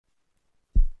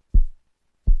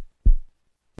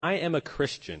I am a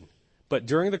Christian, but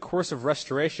during the course of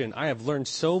restoration, I have learned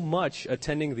so much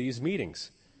attending these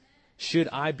meetings. Should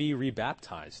I be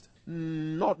rebaptized?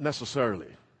 Not necessarily.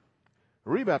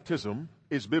 Rebaptism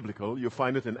is biblical. You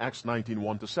find it in Acts 19,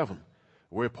 1-7,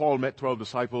 where Paul met 12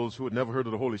 disciples who had never heard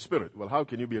of the Holy Spirit. Well, how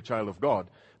can you be a child of God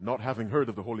not having heard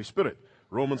of the Holy Spirit?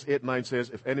 Romans 8, 9 says,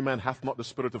 if any man hath not the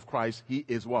Spirit of Christ, he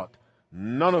is what?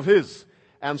 None of his.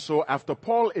 And so after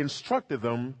Paul instructed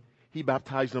them, he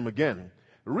baptized them again.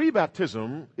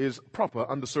 Rebaptism is proper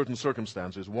under certain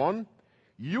circumstances. One,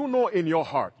 you know in your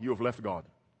heart you have left God.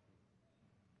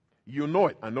 You know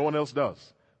it, and no one else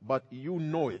does. But you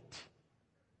know it.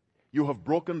 You have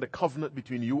broken the covenant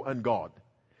between you and God.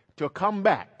 To come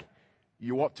back,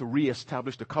 you ought to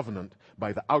reestablish the covenant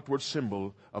by the outward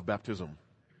symbol of baptism.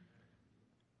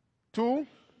 Two,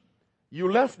 you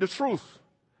left the truth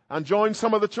and joined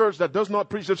some of the church that does not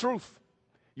preach the truth.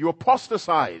 You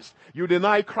apostatized. You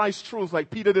deny Christ's truth like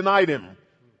Peter denied him.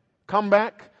 Come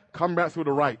back through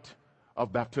the rite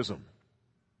of baptism.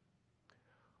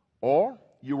 Or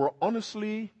you were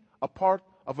honestly a part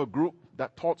of a group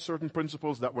that taught certain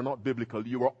principles that were not biblical.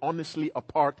 You were honestly a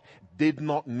part, did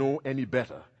not know any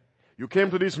better. You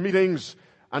came to these meetings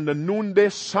and the noonday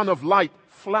sun of light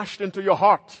flashed into your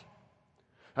heart.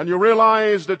 And you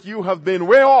realize that you have been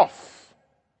way off.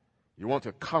 You want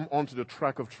to come onto the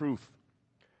track of truth.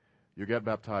 You get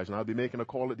baptized. And I'll be making a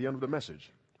call at the end of the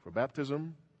message for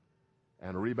baptism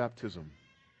and rebaptism.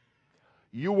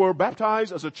 You were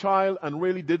baptized as a child and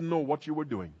really didn't know what you were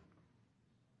doing.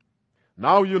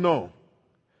 Now you know.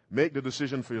 Make the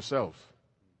decision for yourself,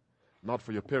 not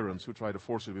for your parents who try to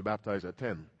force you to be baptized at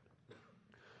 10.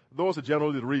 Those are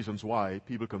generally the reasons why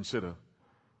people consider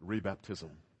rebaptism.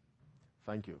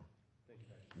 Thank you.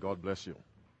 God bless you.